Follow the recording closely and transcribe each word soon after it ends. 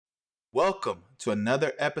Welcome to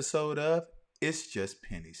another episode of It's Just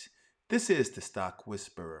Pennies. This is the Stock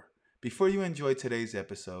Whisperer. Before you enjoy today's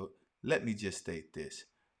episode, let me just state this.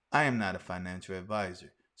 I am not a financial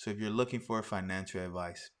advisor, so if you're looking for financial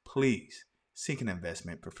advice, please seek an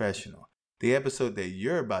investment professional. The episode that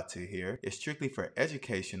you're about to hear is strictly for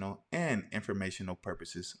educational and informational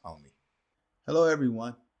purposes only. Hello,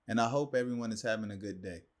 everyone, and I hope everyone is having a good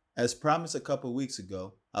day. As promised a couple weeks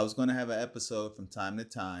ago, I was going to have an episode from time to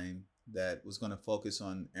time that was going to focus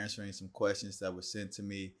on answering some questions that were sent to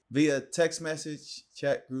me via text message,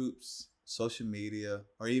 chat groups, social media,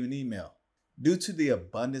 or even email. Due to the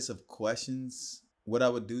abundance of questions, what I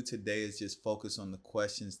would do today is just focus on the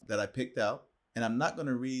questions that I picked out. And I'm not going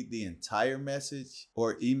to read the entire message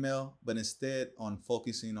or email, but instead on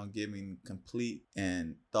focusing on giving complete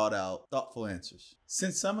and thought out, thoughtful answers.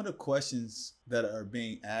 Since some of the questions that are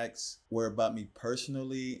being asked were about me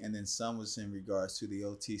personally, and then some was in regards to the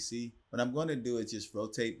OTC, what I'm going to do is just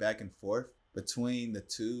rotate back and forth between the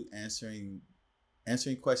two, answering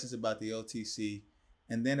questions about the OTC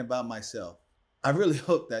and then about myself. I really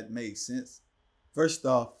hope that made sense. First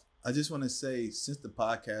off, I just want to say, since the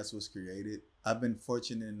podcast was created, I've been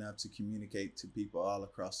fortunate enough to communicate to people all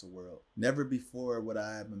across the world. Never before would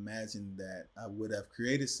I have imagined that I would have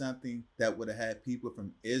created something that would have had people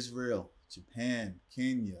from Israel, Japan,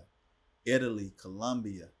 Kenya, Italy,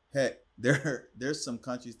 Colombia. Heck, there's some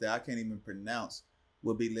countries that I can't even pronounce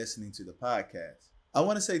will be listening to the podcast. I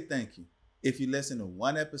want to say thank you. If you listen to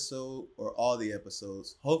one episode or all the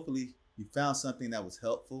episodes, hopefully you found something that was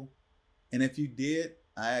helpful. And if you did,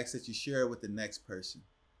 I ask that you share it with the next person.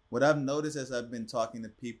 What I've noticed as I've been talking to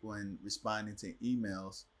people and responding to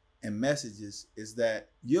emails and messages is that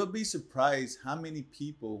you'll be surprised how many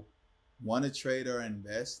people want to trade or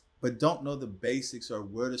invest, but don't know the basics or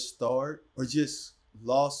where to start, or just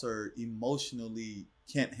lost or emotionally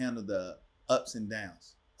can't handle the ups and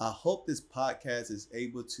downs. I hope this podcast is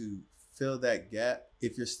able to fill that gap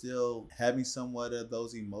if you're still having somewhat of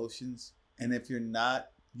those emotions. And if you're not,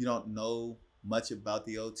 you don't know much about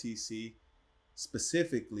the OTC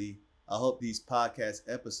specifically, I hope these podcast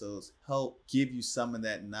episodes help give you some of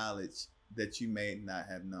that knowledge that you may not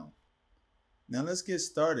have known. Now let's get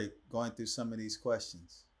started going through some of these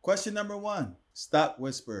questions. Question number 1, Stock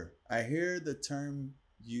Whisperer. I hear the term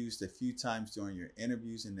used a few times during your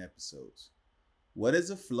interviews and episodes. What is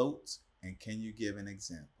a float, and can you give an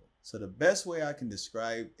example? So the best way I can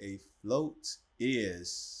describe a float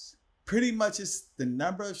is pretty much it's the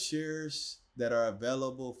number of shares that are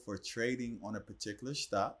available for trading on a particular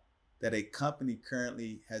stock that a company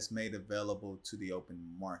currently has made available to the open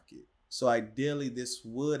market. So ideally, this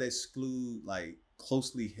would exclude like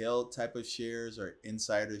closely held type of shares or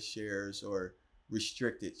insider shares or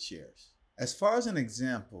restricted shares. As far as an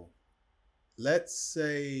example, let's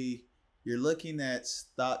say you're looking at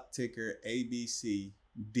stock ticker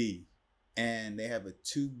ABCD and they have a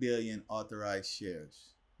 2 billion authorized shares.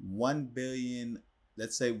 1 billion,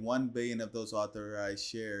 let's say 1 billion of those authorized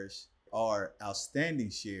shares are outstanding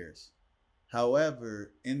shares.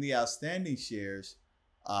 However, in the outstanding shares,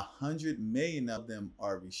 100 million of them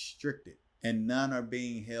are restricted and none are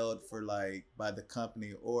being held for by the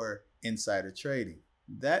company or insider trading.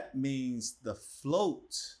 That means the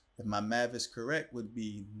float, if my math is correct, would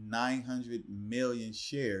be 900 million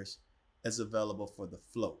shares as available for the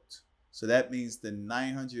float. So that means the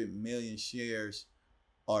 900 million shares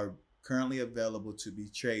are currently available to be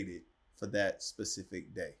traded for that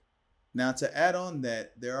specific day. Now, to add on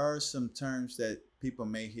that, there are some terms that people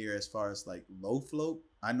may hear as far as like low float.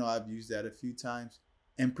 I know I've used that a few times.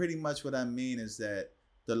 And pretty much what I mean is that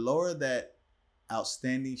the lower that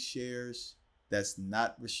outstanding shares that's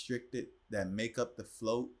not restricted that make up the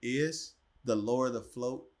float is, the lower the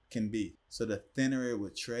float can be. So the thinner it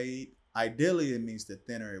would trade. Ideally, it means the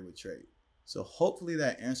thinner it would trade. So hopefully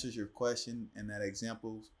that answers your question and that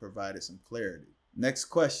example provided some clarity. Next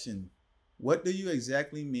question. What do you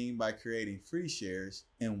exactly mean by creating free shares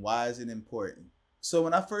and why is it important? So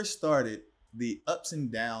when I first started, the ups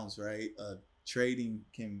and downs, right, of trading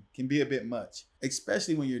can be a bit much,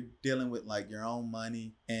 especially when you're dealing with like your own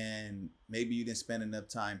money and maybe you didn't spend enough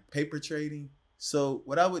time paper trading. So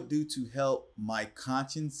what I would do to help my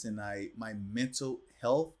conscience and my mental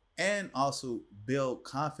health and also build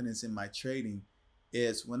confidence in my trading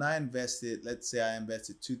is when I invested, let's say I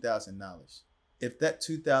invested $2,000. If that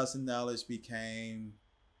 $2,000 became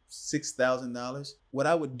 $6,000, what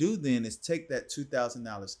I would do then is take that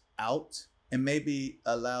 $2,000 out and maybe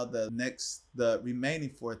allow the remaining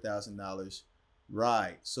 $4,000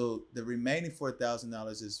 ride. So the remaining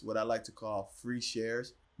 $4,000 is what I like to call free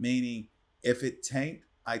shares, meaning if it tanked,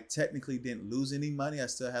 I technically didn't lose any money. I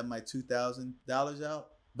still have my $2,000 out.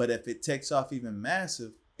 But if it takes off even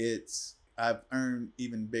massive, I've earned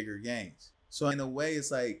even bigger gains. So in a way,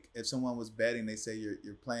 it's like if someone was betting, they say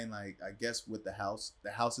you're playing like, I guess, with the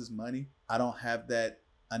house's money. I don't have that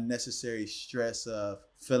unnecessary stress of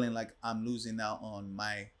feeling like I'm losing out on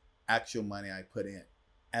my actual money I put in.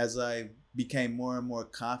 As I became more and more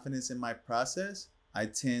confident in my process, I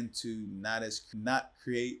tend to not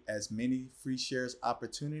create as many free shares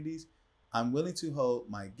opportunities. I'm willing to hold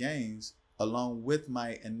my gains along with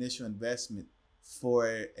my initial investment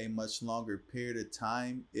for a much longer period of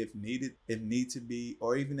time if needed, if need to be,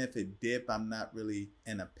 or even if it dip, I'm not really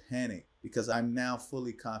in a panic because I'm now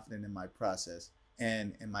fully confident in my process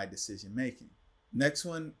and in my decision making. Next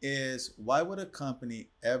one is, why would a company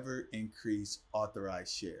ever increase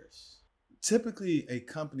authorized shares? Typically, a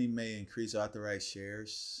company may increase authorized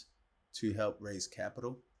shares to help raise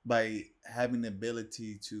capital. By having the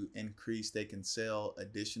ability to increase, they can sell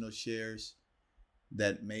additional shares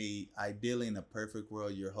that may, ideally in a perfect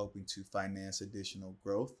world, you're hoping to finance additional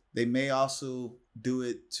growth. They may also do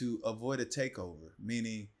it to avoid a takeover,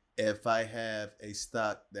 meaning if I have a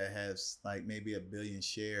stock that has like maybe 1 billion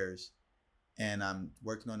shares and I'm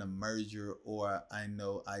working on a merger, or I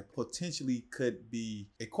know I potentially could be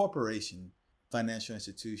a corporation, financial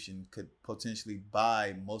institution could potentially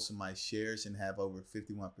buy most of my shares and have over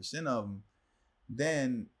 51% of them,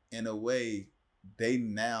 then in a way, they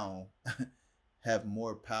now have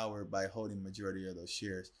more power by holding majority of those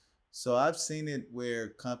shares. So I've seen it where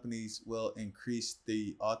companies will increase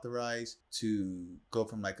the authorized to go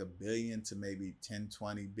from like 1 billion to maybe 10,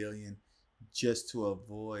 20 billion just to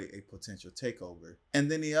avoid a potential takeover. And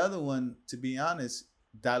then the other one, to be honest,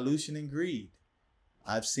 dilution and greed.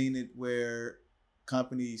 I've seen it where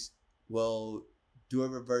companies will do a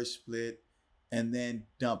reverse split and then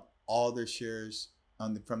dump all their shares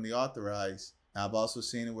from the authorized. I've also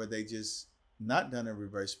seen it where they just not done a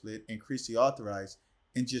reverse split, increase the authorized,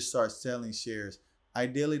 and just start selling shares.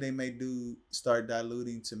 Ideally, they may start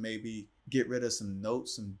diluting to maybe get rid of some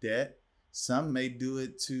notes, some debt. Some may do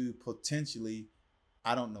it to potentially,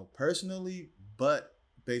 I don't know personally, but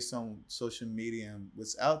based on social media and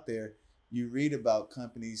what's out there, you read about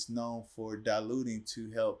companies known for diluting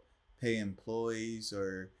to help pay employees,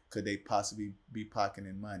 or could they possibly be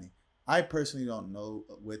pocketing money? I personally don't know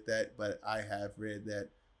with that, but I have read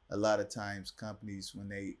that a lot of times companies, when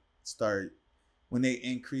they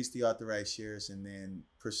increase the authorized shares and then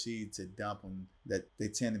proceed to dump them, that they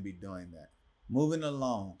tend to be doing that. Moving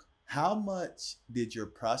along, how much did your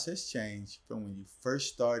process change from when you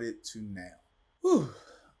first started to now? Whew.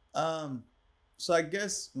 So I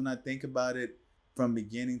guess when I think about it from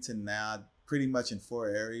beginning to now, pretty much in 4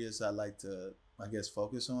 areas I like to, I guess,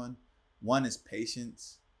 focus on. One is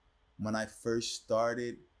patience. When I first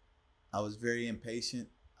started, I was very impatient.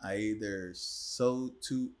 I sold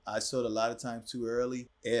a lot of times too early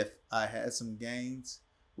if I had some gains,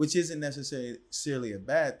 which isn't necessarily a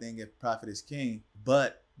bad thing if profit is king,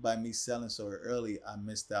 but by me selling so early, I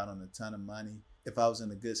missed out on a ton of money. If I was in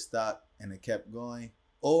a good stock and it kept going,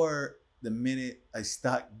 or the minute a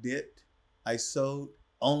stock dipped, I sold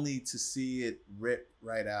only to see it rip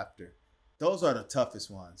right after. Those are the toughest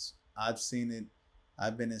ones. I've seen it.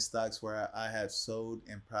 I've been in stocks where I have sold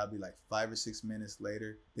and probably like 5 or 6 minutes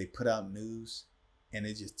later, they put out news and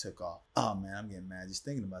it just took off. Oh man, I'm getting mad just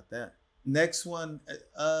thinking about that. Next one,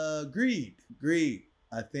 greed. Greed.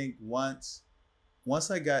 I think once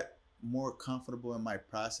I got more comfortable in my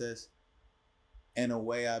process, in a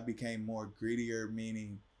way I became more greedier,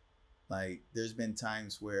 meaning like there's been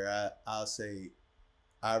times where I'll say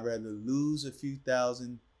I'd rather lose a few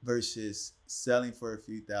thousand versus selling for a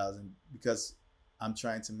few thousand, because I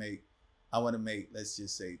want to make, let's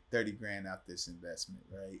just say 30 grand out this investment,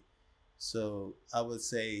 right? So I would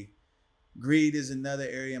say greed is another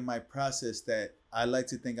area in my process that I like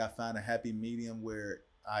to think I found a happy medium where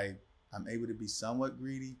I'm able to be somewhat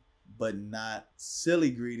greedy, but not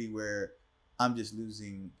silly greedy where I'm just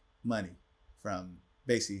losing money from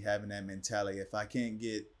basically having that mentality. If I can't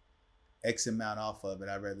get X amount off of it,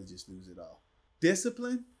 I'd rather just lose it all.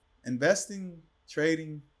 Discipline, investing,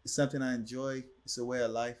 trading is something I enjoy. It's a way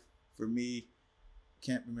of life for me.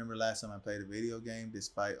 Can't remember last time I played a video game,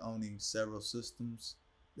 despite owning several systems.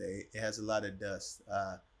 It has a lot of dust.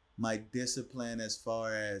 My discipline as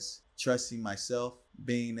far as trusting myself,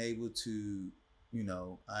 being able to,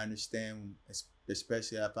 I understand,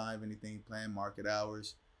 especially if I have anything planned, market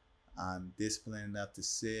hours, I'm disciplined enough to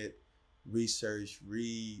sit, research,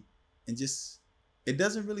 read, and just, it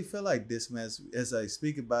doesn't really feel like discipline as I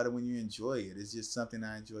speak about it when you enjoy it. It's just something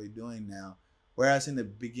I enjoy doing now, Whereas in the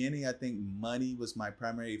beginning, I think money was my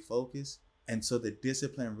primary focus. And so the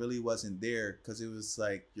discipline really wasn't there because it was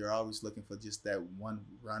like you're always looking for just that one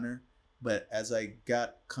runner. But as I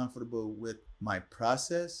got comfortable with my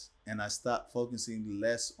process and I stopped focusing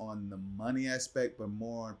less on the money aspect, but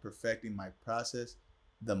more on perfecting my process,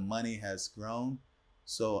 the money has grown.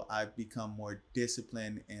 So I've become more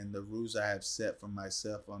disciplined in the rules I have set for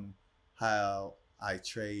myself on how I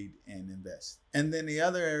trade and invest. And then the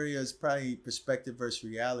other area is probably perspective versus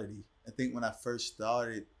reality. I think when I first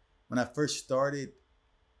started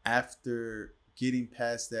after getting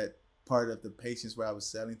past that part of the patience where I was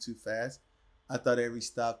selling too fast, I thought every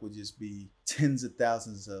stock would just be tens of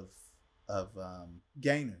thousands of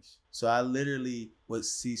gainers. So I literally would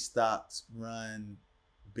see stocks run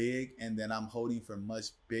big and then I'm holding for much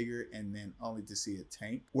bigger and then only to see a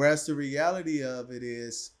tank. Whereas the reality of it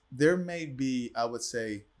is there may be, I would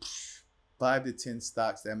say, 5 to 10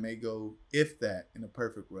 stocks that may go, if that, in a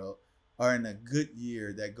perfect world, or in a good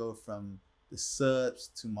year that go from the subs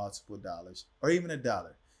to multiple dollars or even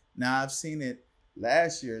 $1. Now I've seen it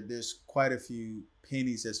last year. There's quite a few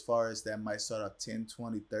pennies as far as that might start off 10,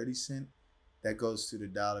 20, 30 cent that goes to the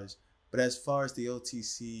dollars. But as far as the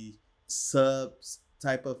OTC subs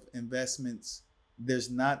type of investments,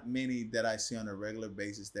 there's not many that I see on a regular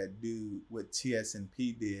basis that do what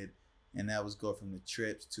TSNP did, and that was go from the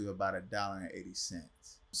trips to about $1.80.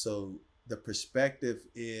 So the perspective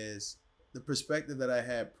that I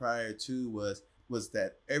had prior to was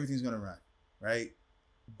that everything's gonna run, right?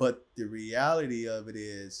 But the reality of it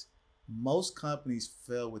is most companies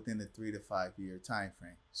fail within the 3 to 5 year time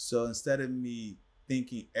frame. So instead of me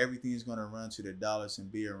thinking everything is gonna run to the dollars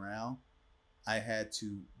and be around, I had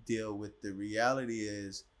to deal with the reality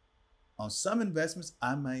is on some investments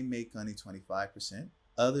I might make only 25%,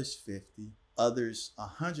 others 50, others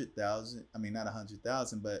 100,000. I mean not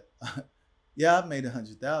 100,000, but yeah, I've made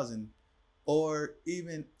 100,000, or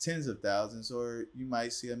even tens of thousands, or you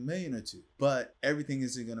might see 1 million or two. But everything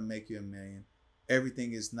isn't going to make you 1 million.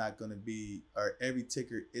 Everything is not going to be, or every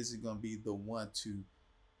ticker isn't going to be the one to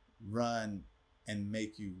run and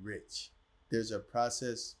make you rich. There's a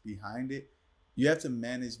process behind it. You have to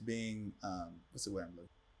manage being, what's the word I'm looking?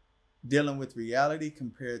 Dealing with reality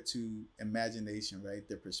compared to imagination, right?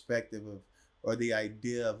 The perspective of, or the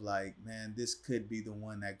idea of like, man, this could be the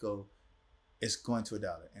one that it's going to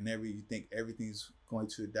 $1. And you think everything's going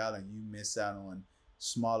to $1 and you miss out on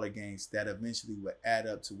smaller gains that eventually will add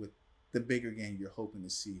up to with the bigger gain you're hoping to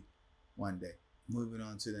see one day. Moving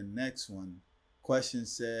on to the next one. Question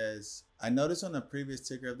says, I noticed on the previous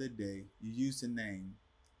ticker of the day, you used the name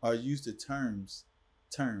or used the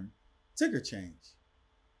term ticker change.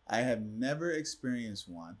 I have never experienced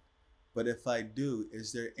one, but if I do,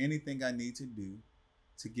 is there anything I need to do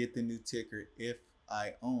to get the new ticker if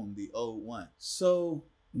I own the old one? So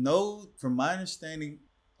no, from my understanding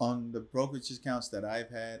on the brokerage accounts that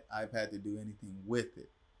I've had to do anything with it.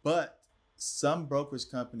 But some brokerage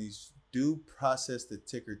companies do process the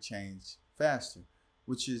ticker change faster,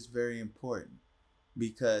 which is very important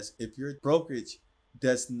because if your brokerage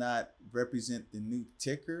does not represent the new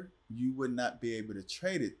ticker, you would not be able to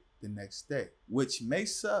trade it the next day, which may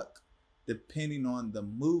suck depending on the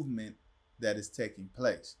movement that is taking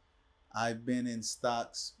place. I've been in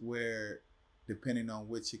stocks where, depending on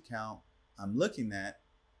which account I'm looking at,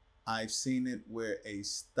 I've seen it where a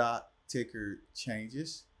stock ticker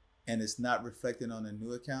changes and it's not reflected on a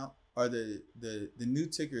new account, or the new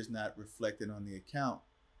ticker is not reflected on the account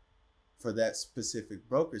for that specific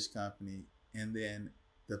brokerage company, and then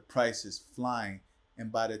the price is flying.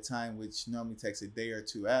 And by the time, which normally takes a day or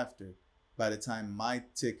two after, by the time my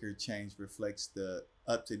ticker change reflects the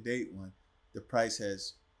up-to-date one, the price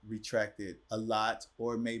has retracted a lot,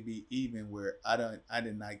 or maybe even where I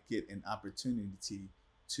did not get an opportunity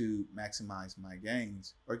to maximize my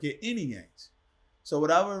gains or get any gains. So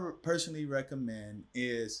what I would personally recommend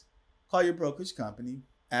is call your brokerage company,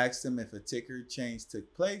 ask them if a ticker change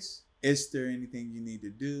took place. Is there anything you need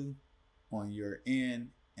to do on your end?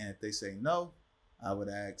 And if they say no, I would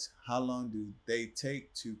ask how long do they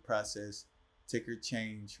take to process ticker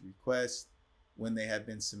change requests when they have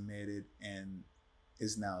been submitted and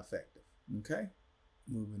is now effective. Okay,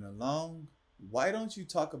 moving along. Why don't you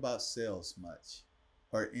talk about sales much,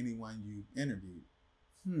 or anyone you interviewed?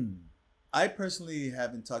 I personally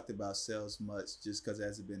haven't talked about sales much just because it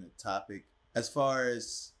hasn't been a topic. As far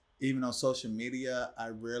as even on social media, I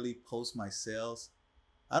rarely post my sales.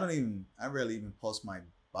 I rarely even post my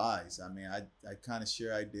buys. I mean, I kind of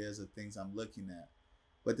share ideas of things I'm looking at.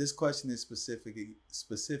 But this question is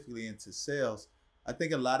specifically into sales. I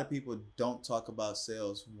think a lot of people don't talk about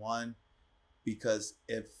sales. One, because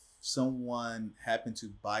if someone happened to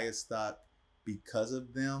buy a stock because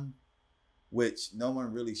of them, which no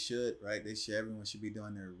one really should, right? Everyone should be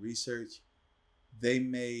doing their research. They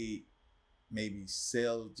may maybe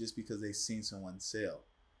sell just because they've seen someone sell.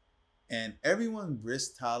 And everyone's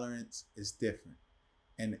risk tolerance is different.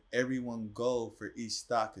 And everyone's goal for each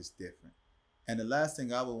stock is different. And the last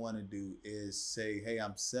thing I would want to do is say, hey,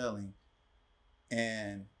 I'm selling,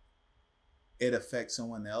 and it affects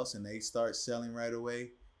someone else and they start selling right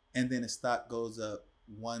away. And then the stock goes up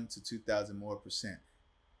 1 to 2,000 more percent.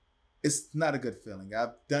 It's not a good feeling.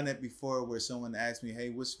 I've done it before where someone asked me, hey,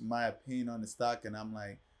 what's my opinion on the stock? And I'm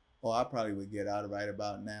like, oh, I probably would get out right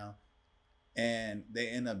about now. And they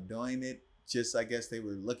end up doing it. Just, I guess they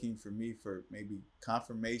were looking for me for maybe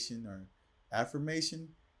confirmation or affirmation.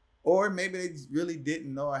 Or maybe they really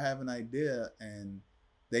didn't know or have an idea and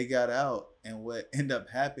they got out. And what ended up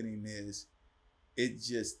happening is it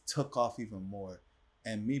just took off even more.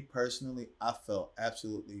 And me personally, I felt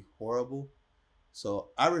absolutely horrible. So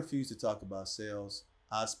I refuse to talk about sales.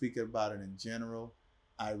 I speak about it in general.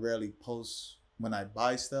 I rarely post when I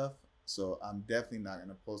buy stuff. So I'm definitely not going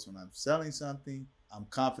to post when I'm selling something. I'm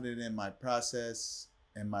confident in my process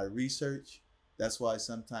and my research. That's why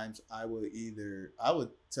sometimes I would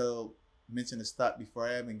mention the stock before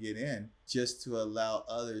I even get in, just to allow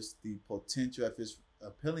others the potential, if it's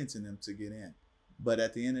appealing to them, to get in. But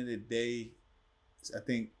at the end of the day, I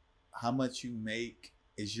think how much you make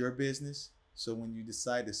is your business. So when you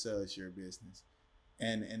decide to sell, it's your business.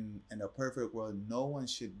 And in a perfect world, no one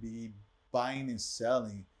should be buying and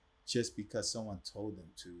selling just because someone told them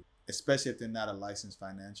to, especially if they're not a licensed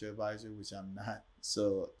financial advisor, which I'm not.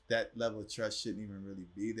 So that level of trust shouldn't even really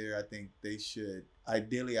be there. I think they should.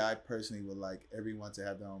 Ideally, I personally would like everyone to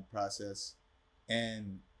have their own process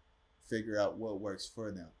and figure out what works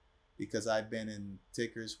for them. Because I've been in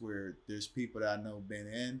tickers where there's people that I know been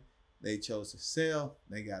in, they chose to sell,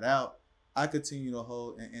 they got out. I continue to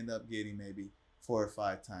hold and end up getting maybe 4 or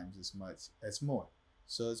 5 times as much as more.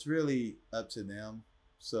 So it's really up to them.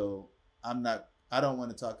 So I don't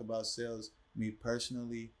want to talk about sales, me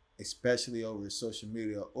personally, especially over social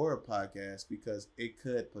media or a podcast, because it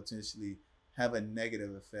could potentially have a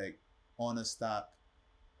negative effect on a stock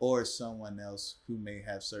or someone else who may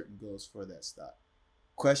have certain goals for that stock.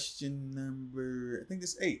 Question number, I think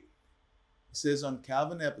it's 8. It says on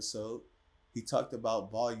Calvin episode, he talked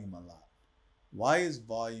about volume a lot. Why is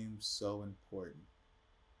volume so important?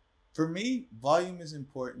 For me, volume is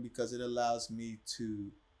important because it allows me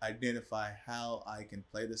to identify how I can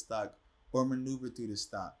play the stock or maneuver through the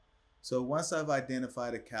stock. So once I've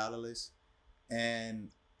identified a catalyst, and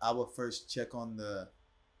I will first check on the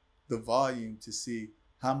volume to see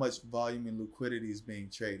how much volume and liquidity is being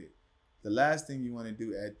traded. The last thing you want to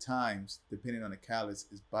do at times, depending on the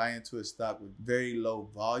catalyst, is buy into a stock with very low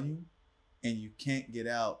volume and you can't get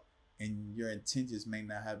out, and your intentions may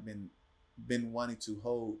not have been wanting to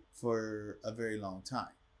hold for a very long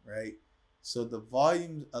time, right? So the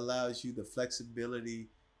volume allows you the flexibility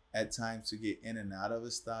at times to get in and out of a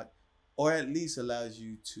stock, or at least allows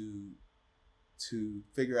you to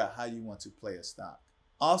figure out how you want to play a stock.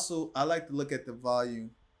 Also, I like to look at the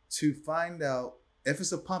volume to find out if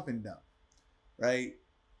it's a pump and dump, right?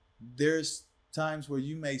 There's times where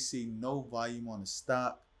you may see no volume on the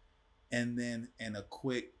stock, and then in a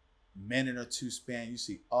quick minute or two span, you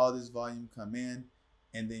see all this volume come in,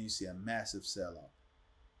 and then you see a massive sell-off.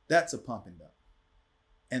 That's a pump and dump.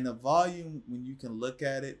 And the volume, when you can look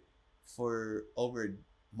at it for over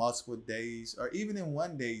multiple days, or even in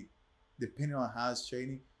one day, depending on how it's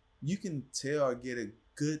trading, you can tell or get a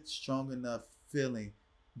good, strong enough feeling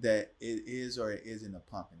that it is or it isn't a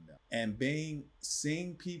pump and dump. And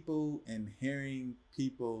seeing people and hearing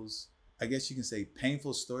people's, I guess you can say,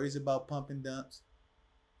 painful stories about pump and dumps,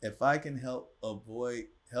 if I can help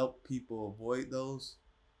people avoid those,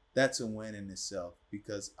 that's a win in itself.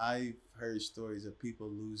 Because I've heard stories of people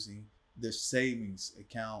losing their savings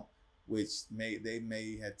account, which they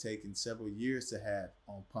may have taken several years to have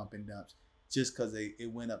on pump and dumps, just because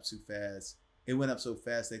it went up too fast. It went up so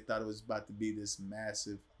fast they thought it was about to be this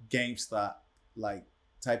massive GameStop like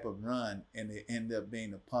type of run, and it ended up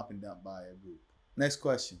being a pump and dump by a group. Next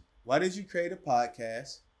question. Why did you create a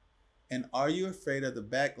podcast? And are you afraid of the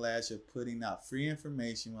backlash of putting out free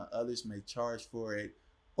information when others may charge for it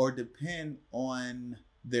or depend on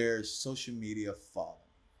their social media following?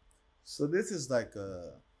 So this is like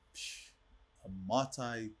a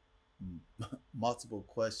multiple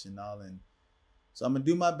question all in. So I'm gonna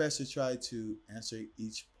do my best to try to answer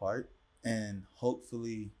each part, and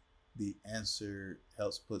hopefully the answer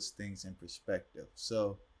helps put things in perspective.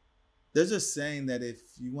 So There's a saying that if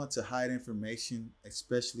you want to hide information,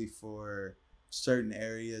 especially for certain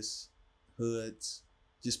areas, hoods,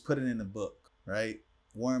 just put it in a book, right?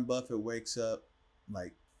 Warren Buffett wakes up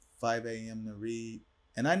like 5 a.m. to read.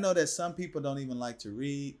 And I know that some people don't even like to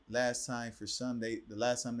read. Last time for some, the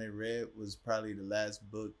last time they read was probably the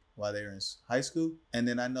last book while they were in high school. And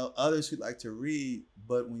then I know others who like to read,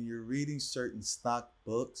 but when you're reading certain stock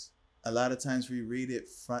books, a lot of times we read it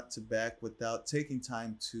front to back without taking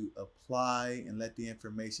time to apply and let the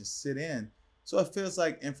information sit in. So it feels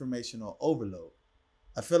like informational overload.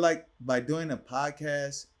 I feel like by doing a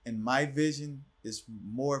podcast, and my vision is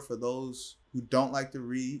more for those who don't like to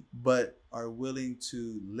read but are willing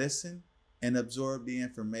to listen and absorb the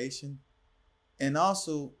information. And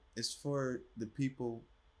also, it's for the people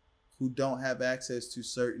who don't have access to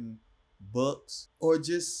certain books or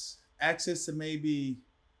just access to maybe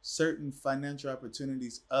certain financial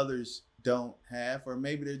opportunities others don't have, or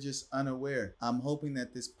maybe they're just unaware. I'm hoping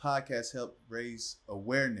that this podcast helped raise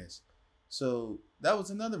awareness. So that was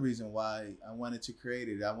another reason why I wanted to create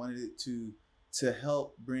it. I wanted it to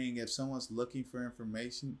help bring, if someone's looking for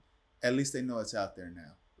information, at least they know it's out there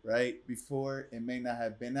now, right? Before, it may not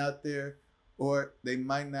have been out there, or they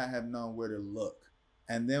might not have known where to look.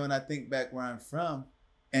 And then when I think back where I'm from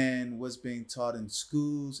and what's being taught in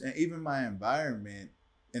schools and even my environment,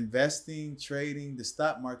 investing, trading, the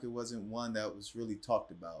stock market wasn't one that was really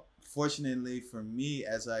talked about. Fortunately for me,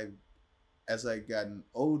 as I gotten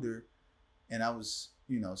older and I was,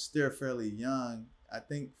 still fairly young, I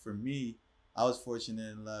think for me, I was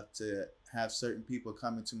fortunate enough to have certain people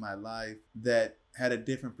come into my life that had a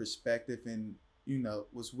different perspective and,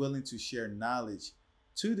 was willing to share knowledge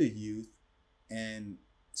to the youth and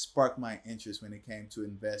spark my interest when it came to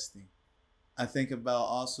investing. I think about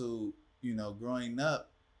also, growing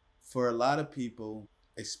up, for a lot of people,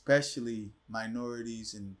 especially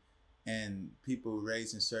minorities and people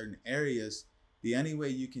raised in certain areas, the only way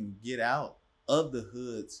you can get out of the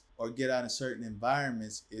hoods or get out of certain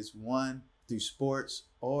environments is one, through sports,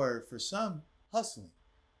 or for some, hustling,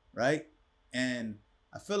 right? And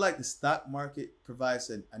I feel like the stock market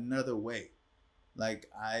provides another way. Like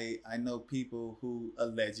I know people who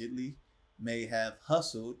allegedly may have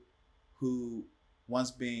hustled, who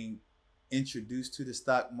once being introduced to the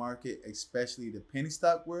stock market, especially the penny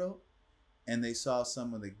stock world, and they saw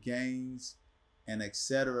some of the gains and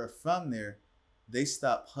etc. from there, they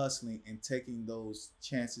stopped hustling and taking those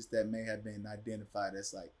chances that may have been identified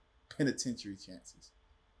as like penitentiary chances.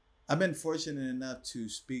 I've been fortunate enough to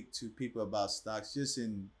speak to people about stocks just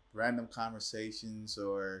in random conversations,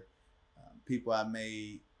 or people I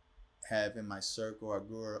may have in my circle or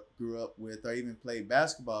grew up with or even played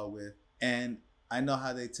basketball with. And I know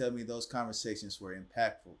how they tell me those conversations were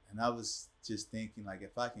impactful. And I was just thinking, like,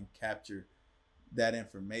 if I can capture that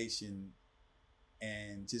information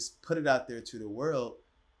and just put it out there to the world,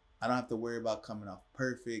 I don't have to worry about coming off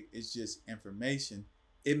perfect. It's just information.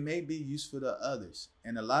 It may be useful to others.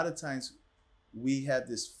 And a lot of times we have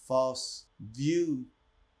this false view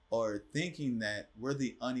or thinking that we're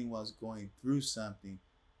the only ones going through something,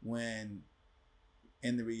 when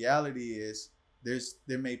in the reality is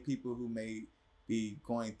there may people who may be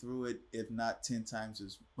going through it, if not 10 times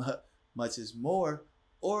as much as more,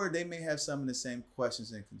 or they may have some of the same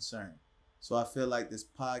questions and concerns. So I feel like this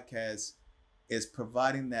podcast is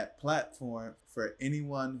providing that platform for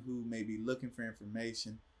anyone who may be looking for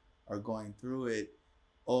information or going through it,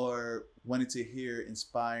 or wanted to hear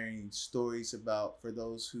inspiring stories about, for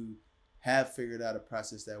those who have figured out a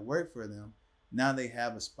process that worked for them. Now they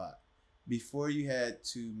have a spot. Before, you had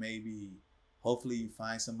to maybe, hopefully you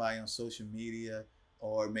find somebody on social media,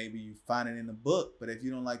 or maybe you find it in a book, but if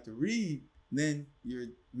you don't like to read, then you're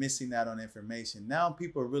missing out on information. Now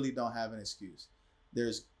people really don't have an excuse.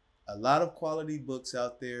 There's a lot of quality books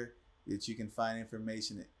out there that you can find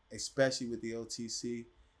information, especially with the OTC.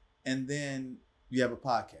 And then you have a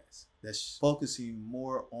podcast that's focusing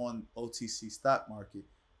more on OTC stock market,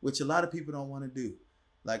 which a lot of people don't want to do.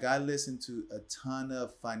 Like, I listen to a ton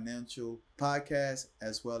of financial podcasts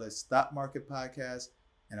as well as stock market podcasts,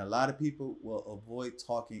 and a lot of people will avoid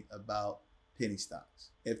talking about penny stocks.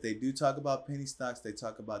 If they do talk about penny stocks, they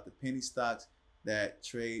talk about the penny stocks that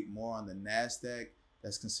trade more on the NASDAQ,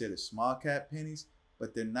 that's considered small cap pennies,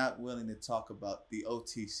 but they're not willing to talk about the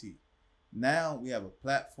OTC. Now we have a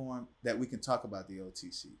platform that we can talk about the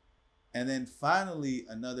OTC. And then finally,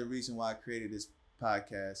 another reason why I created this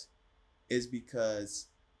podcast is because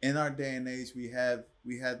in our day and age, we have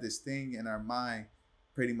this thing in our mind,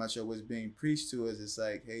 pretty much of what's being preached to us. It's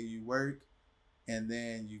like, hey, you work and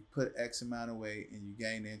then you put X amount away and you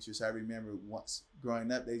gain interest. I remember once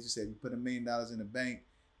growing up, they just said, you put $1 million in the bank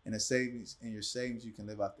In your savings, you can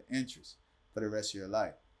live off the interest for the rest of your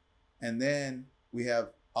life. And then we have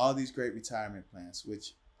all these great retirement plans,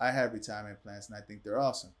 which I have retirement plans and I think they're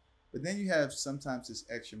awesome. But then you have sometimes this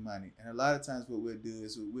extra money. And a lot of times what we'll do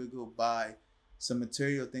is we'll go buy some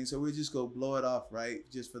material things. So we'll just go blow it off, right?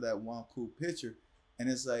 Just for that one cool picture. And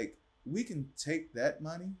it's like, we can take that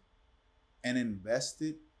money and invest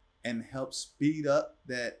it and help speed up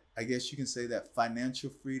that, I guess you can say, that financial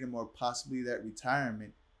freedom or possibly that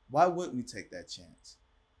retirement. Why wouldn't we take that chance?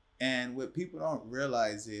 And what people don't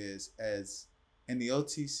realize is, as in the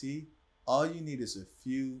OTC, all you need is a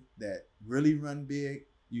few that really run big.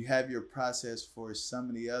 You have your process for some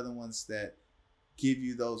of the other ones that give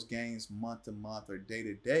you those gains month to month or day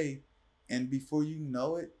to day. And before you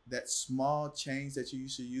know it, that small change that you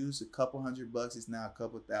used to use, a couple $100 is now a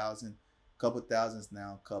couple thousand is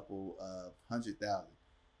now a couple of 100,000.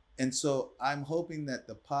 And so I'm hoping that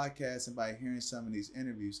the podcast, and by hearing some of these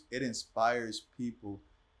interviews, it inspires people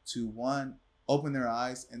to, one, open their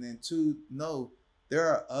eyes, and then two, know there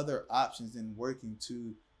are other options than working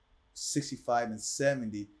to 65 and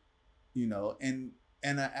 70, and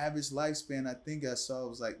an average lifespan, I think I saw,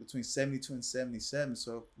 was like between 72 and 77.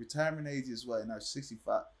 So retirement age is what, in our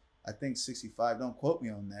 65, I think 65, don't quote me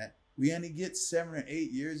on that. We only get 7 or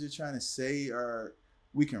 8 years, you're trying to say, or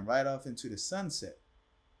we can ride off into the sunset.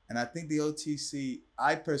 And I think the OTC,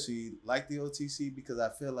 I personally like the OTC because I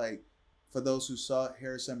feel like for those who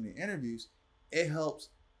hear some of the interviews, it helps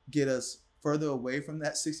get us further away from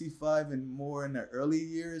that 65 and more in the early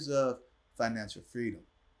years of financial freedom.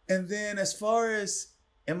 And then as far as,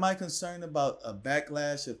 am I concerned about a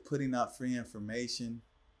backlash of putting out free information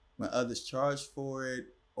when others charge for it,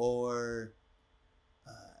 or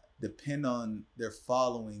depend on their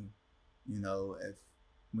following,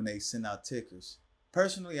 when they send out tickers?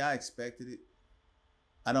 Personally, I expected it.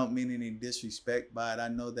 I don't mean any disrespect by it. I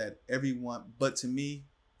know that everyone, but to me,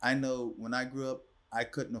 I know when I grew up, I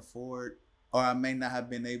couldn't afford, or I may not have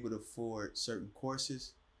been able to afford certain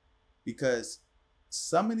courses, because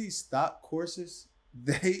some of these stock courses,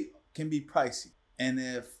 they can be pricey. And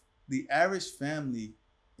if the average family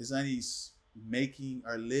is only making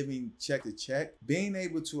or living check to check, being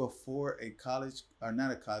able to afford a college, or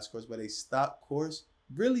not a college course, but a stock course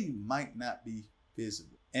really might not be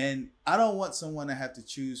feasible. And I don't want someone to have to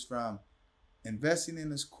choose from investing in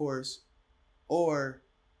this course or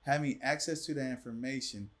having access to the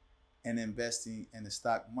information and investing in the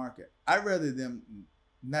stock market. I'd rather them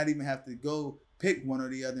not even have to go pick one or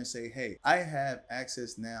the other and say, hey, I have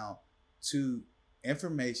access now to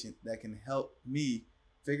information that can help me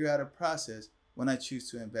figure out a process when I choose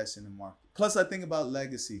to invest in the market. Plus, I think about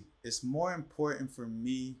legacy. It's more important for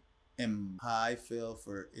me, and how I feel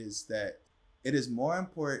is that it is more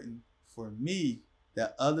important for me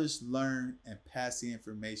that others learn and pass the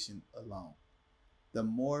information along. The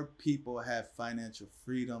more people have financial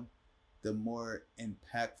freedom, the more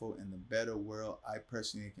impactful and the better world I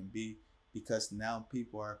personally can be, because now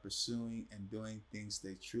people are pursuing and doing things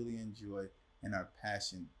they truly enjoy and are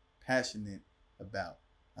passionate about.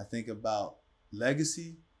 I think about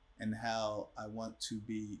legacy and how I want to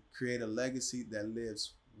create a legacy that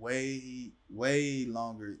lives way, way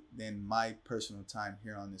longer than my personal time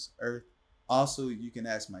here on this earth. Also, you can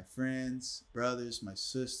ask my friends, brothers, my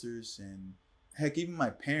sisters, and heck, even my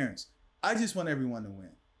parents. I just want everyone to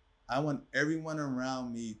win. I want everyone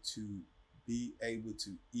around me to be able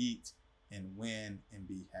to eat and win and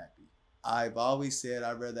be happy. I've always said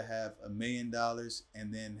I'd rather have $1 million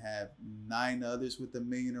and then have 9 others with $1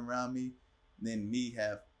 million around me than me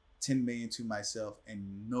have 10 million to myself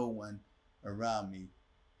and no one around me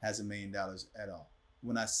has $1 million at all.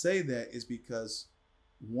 When I say that, it's because,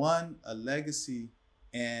 one, a legacy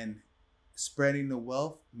and spreading the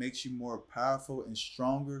wealth makes you more powerful and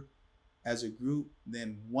stronger as a group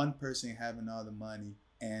than one person having all the money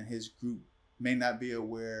and his group may not be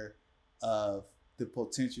aware of the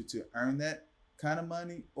potential to earn that kind of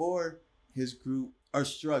money, or his group are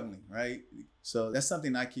struggling, right? So that's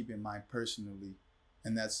something I keep in mind personally.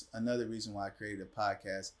 And that's another reason why I created a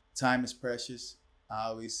podcast. Time is precious. I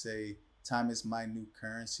always say time is my new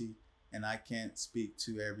currency, and I can't speak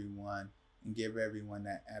to everyone and give everyone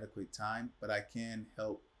that adequate time, but I can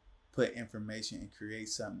help put information and create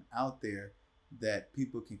something out there that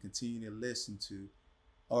people can continue to listen to,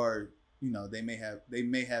 or they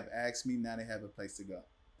may have asked me, now they have a place to go.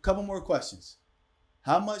 A couple more questions.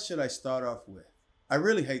 How much should I start off with? I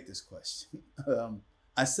really hate this question.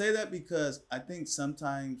 I say that because I think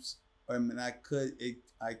sometimes, I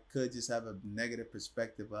could just have a negative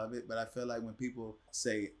perspective of it, but I feel like when people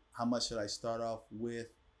say, how much should I start off with,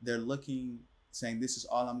 they're looking saying this is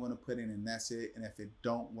all I'm going to put in and that's it. And if it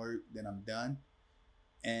don't work, then I'm done.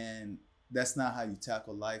 And that's not how you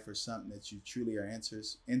tackle life or something that you truly are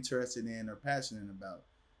interested in or passionate about.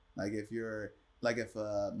 Like if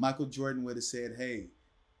Michael Jordan would have said, "Hey,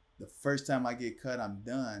 the first time I get cut, I'm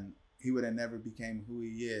done," he would have never became who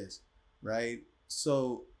he is, right?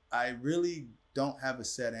 So I really don't have a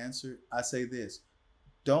set answer. I say this: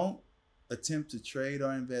 don't attempt to trade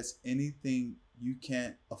or invest anything you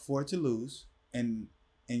can't afford to lose, and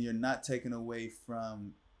you're not taking away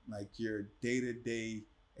from like your day-to-day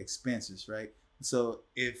expenses, right? So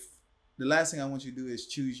if the last thing I want you to do is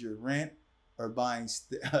choose your rent or buying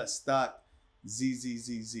stock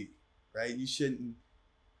ZZZZ, right? You shouldn't.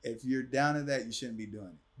 If you're down to that, you shouldn't be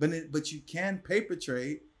doing it. But you can paper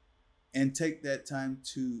trade and take that time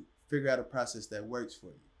to figure out a process that works for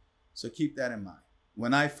you. So keep that in mind.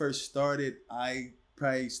 When I first started, I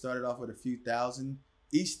probably started off with a few thousand.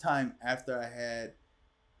 Each time after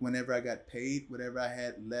whenever I got paid, whatever I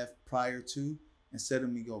had left prior to, instead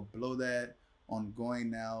of me go blow that on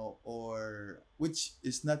Going Now, or which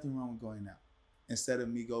is nothing wrong with Going Now. Instead of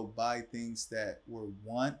me go buy things that were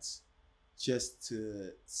wants just to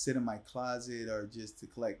sit in my closet or just to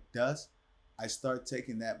collect dust, I start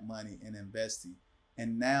taking that money and investing.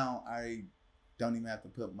 And now I don't even have to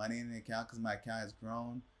put money in the account because my account has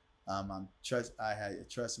grown. I had a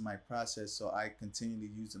trust in my process, so I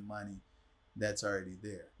continually use the money that's already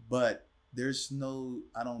there. But there's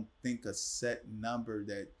I don't think, a set number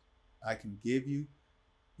that I can give you.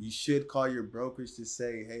 You should call your brokerage to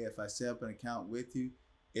say, "Hey, if I set up an account with you,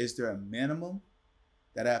 is there a minimum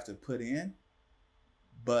that I have to put in?"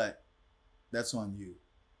 But that's on you.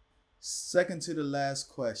 Second to the last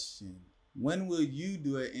question: when will you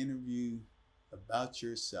do an interview about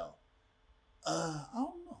yourself? I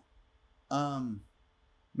don't know.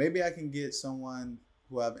 Maybe I can get someone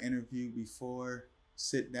who I've interviewed before,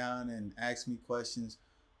 sit down and ask me questions,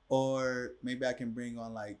 or maybe I can bring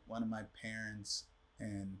on like one of my parents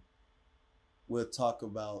and we'll talk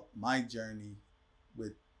about my journey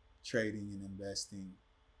with trading and investing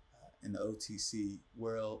in the OTC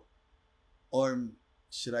world. Or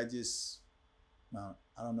should I just, well,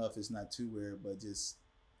 I don't know if it's not too weird, but just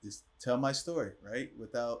tell my story, right?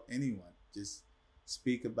 Without anyone, just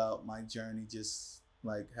speak about my journey, just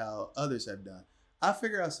like how others have done. I'll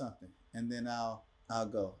figure out something and then I'll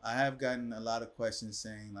go. I have gotten a lot of questions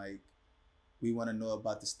saying like, we want to know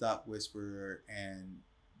about the Stock Whisperer and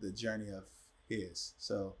the journey of his.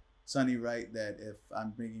 So Sonny, right, that if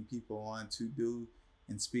I'm bringing people on to do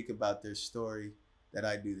and speak about their story, that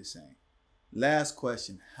I do the same. Last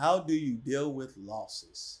question: how do you deal with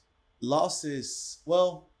losses? Losses,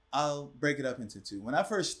 well, I'll break it up into two. When I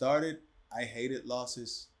first started, I hated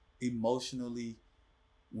losses emotionally.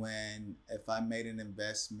 When if I made an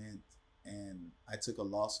investment and I took a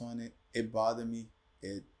loss on it, it bothered me.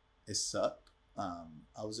 It sucked.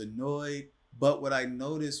 I was annoyed. But what I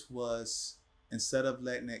noticed was, instead of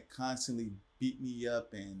letting it constantly beat me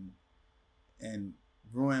up and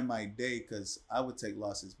ruin my day, because I would take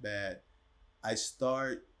losses bad, I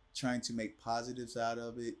start trying to make positives out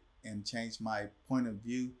of it and change my point of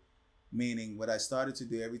view. Meaning what I started to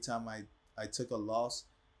do every time I took a loss,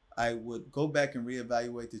 I would go back and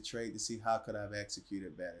reevaluate the trade to see how could I have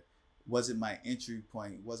executed better. Was it my entry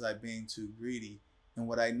point? Was I being too greedy? And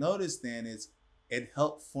what I noticed then is it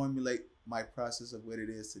helped formulate my process of what it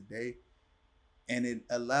is today. And it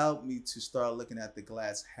allowed me to start looking at the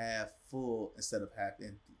glass half full instead of half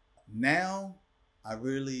empty. Now, I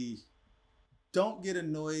really don't get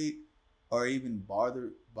annoyed or even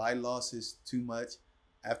bothered by losses too much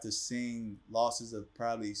after seeing losses of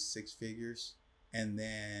probably six figures. And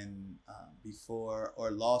then before,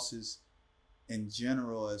 or losses in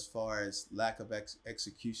general, as far as lack of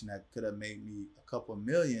execution that could have made me a couple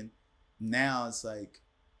million. Now it's like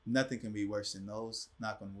nothing can be worse than those,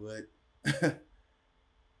 knock on wood.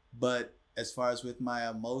 But as far as with my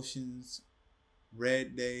emotions,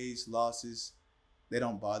 red days, losses, they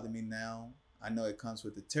don't bother me now. I know it comes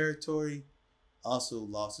with the territory. Also,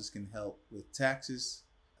 losses can help with taxes,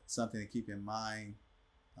 something to keep in mind.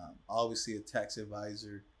 Always see a tax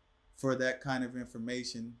advisor for that kind of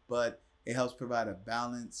information, but it helps provide a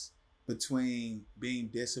balance between being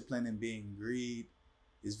disciplined and being greed.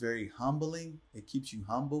 It's very humbling. It keeps you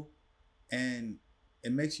humble and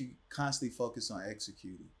it makes you constantly focus on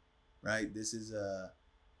executing, right? This is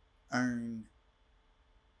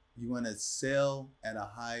you want to sell at a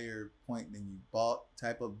higher point than you bought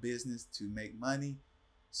type of business to make money.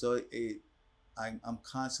 So I'm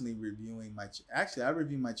constantly reviewing I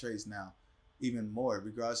review my trades now even more,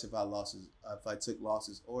 regardless if I took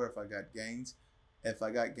losses or if I got gains. If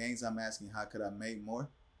I got gains, I'm asking how could I make more?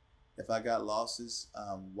 If I got losses,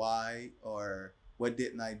 why or what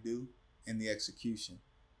didn't I do in the execution?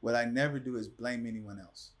 What I never do is blame anyone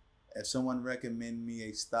else. If someone recommend me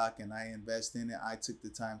a stock and I invest in it, I took the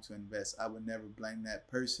time to invest. I would never blame that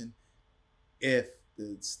person if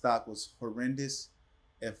the stock was horrendous,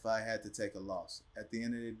 if I had to take a loss. At the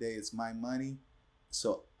end of the day, it's my money,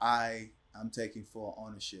 so I'm taking full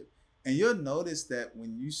ownership. And you'll notice that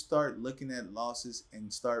when you start looking at losses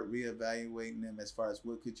and start reevaluating them as far as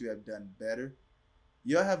what could you have done better,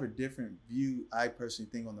 you'll have a different view, I personally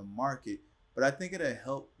think, on the market. But I think it'll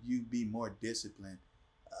help you be more disciplined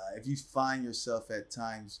if you find yourself at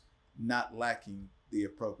times not lacking the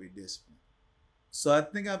appropriate discipline. So I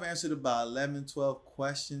think I've answered about 11, 12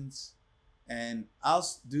 questions, and I'll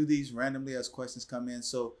do these randomly as questions come in.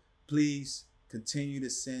 So please continue to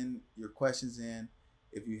send your questions in.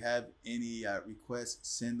 If you have any requests,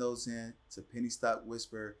 send those in to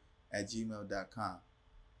pennystockwhisperer@gmail.com.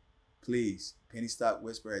 Please,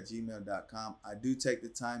 pennystockwhisperer@gmail.com. I do take the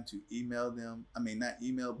time to email them. I mean, not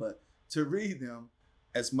email, but to read them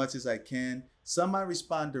as much as I can. Some I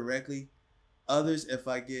respond directly. Others, if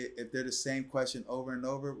they're the same question over and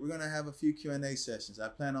over, we're gonna have a few Q&A sessions. I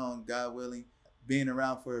plan on, God willing, being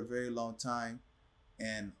around for a very long time,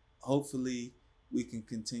 and hopefully we can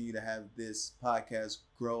continue to have this podcast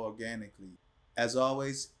grow organically. As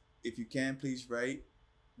always, if you can, please write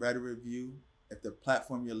a review. If the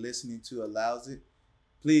platform you're listening to allows it,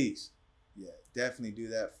 please, definitely do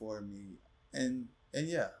that for me. And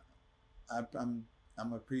yeah, I'm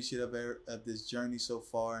appreciative of this journey so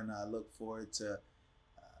far, and I look forward to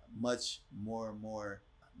many more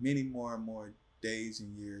and more days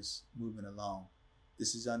and years moving along.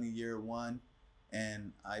 This is only year one,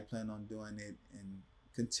 and I plan on doing it and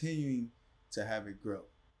continuing to have it grow.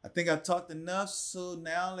 I think I've talked enough, so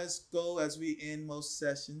now let's go, as we end most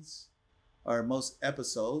sessions or most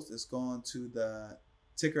episodes, let's go on to the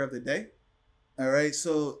ticker of the day. All right,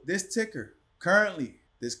 so this ticker, currently,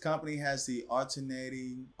 this company has the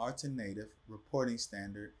alternative reporting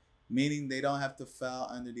standard, meaning they don't have to file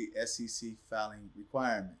under the SEC filing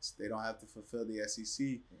requirements. They don't have to fulfill the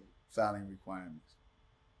SEC filing requirements,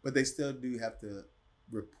 but they still do have to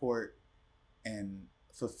report and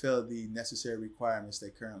fulfill the necessary requirements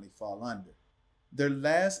they currently fall under. Their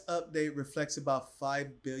last update reflects about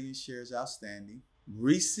 5 billion shares outstanding.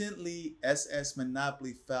 Recently, SS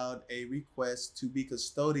Monopoly filed a request to be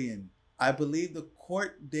custodian. I believe the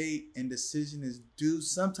court date and decision is due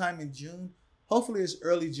sometime in June. Hopefully it's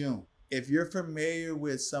early June. If you're familiar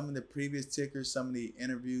with some of the previous tickers, some of the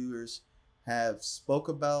interviewers have spoke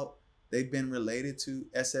about, they've been related to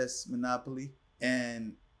SS Monopoly.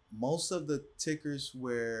 And most of the tickers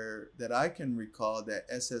that I can recall that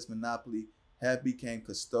SS Monopoly have became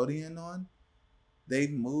custodian on,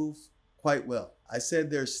 they've moved quite well. I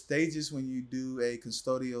said there's stages when you do a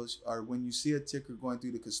custodial, or when you see a ticker going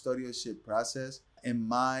through the custodialship process. In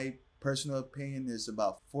my personal opinion, there's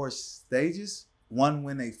about 4 stages. One,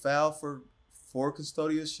 when they file for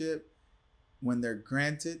custodialship, when they're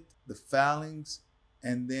granted the filings,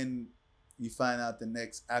 and then you find out the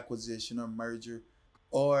next acquisition or merger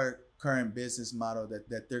or current business model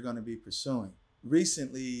that they're going to be pursuing.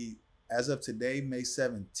 Recently, as of today, May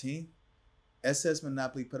 17th, SS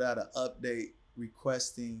Monopoly put out an update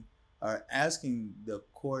requesting or asking the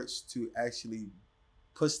courts to actually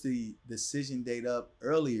push the decision date up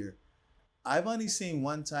earlier. I've only seen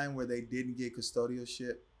one time where they didn't get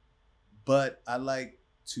custodialship, but I like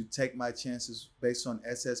to take my chances based on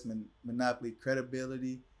SS Monopoly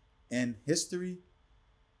credibility and history,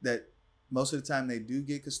 that most of the time they do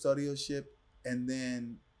get custodialship and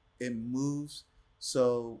then it moves.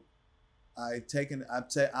 So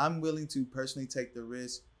I'm willing to personally take the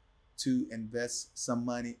risk to invest some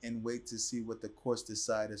money and wait to see what the courts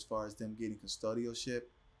decide as far as them getting custodialship.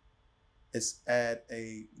 It's at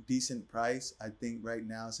a decent price. I think right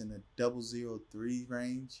now it's in the 003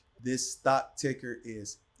 range. This stock ticker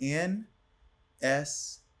is NSPT.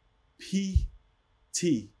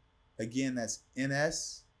 Again, that's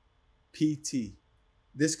NSPT.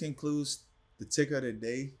 This concludes the ticker of the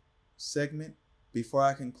day segment. Before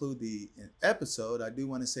I conclude the episode, I do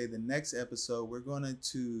want to say the next episode, what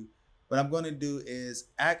I'm going to do is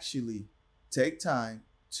actually take time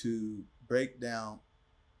to break down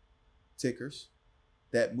tickers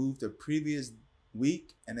that moved the previous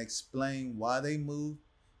week and explain why they moved,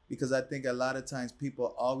 because I think a lot of times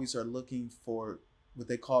people always are looking for what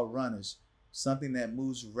they call runners, something that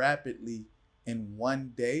moves rapidly in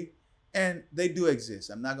one day, and they do exist.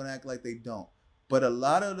 I'm not going to act like they don't. But a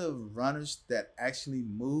lot of the runners that actually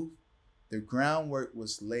move, the groundwork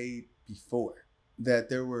was laid before. that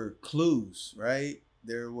there were clues, right?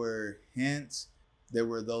 There were hints. There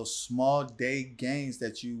were those small day gains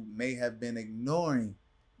that you may have been ignoring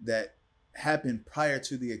that happened prior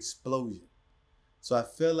to the explosion. So I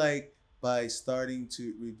feel like by starting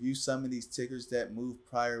to review some of these tickers that moved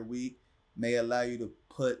prior week may allow you to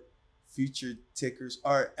put future tickers,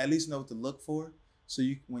 or at least know what to look for. So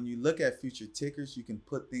you, when you look at future tickers, you can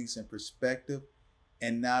put things in perspective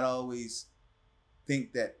and not always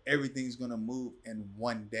think that everything's going to move in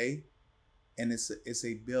one day. And it's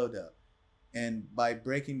a build up. And by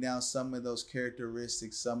breaking down some of those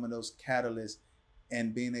characteristics, some of those catalysts,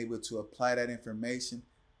 and being able to apply that information,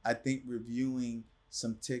 I think reviewing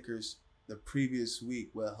some tickers the previous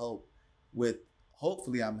week will help with.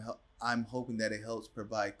 Hopefully, I'm hoping that it helps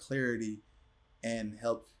provide clarity and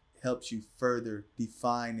helps you further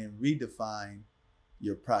define and redefine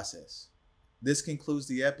your process. This concludes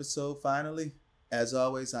the episode. Finally, as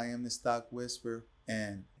always, I am the Stock Whisperer,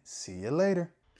 and See you later.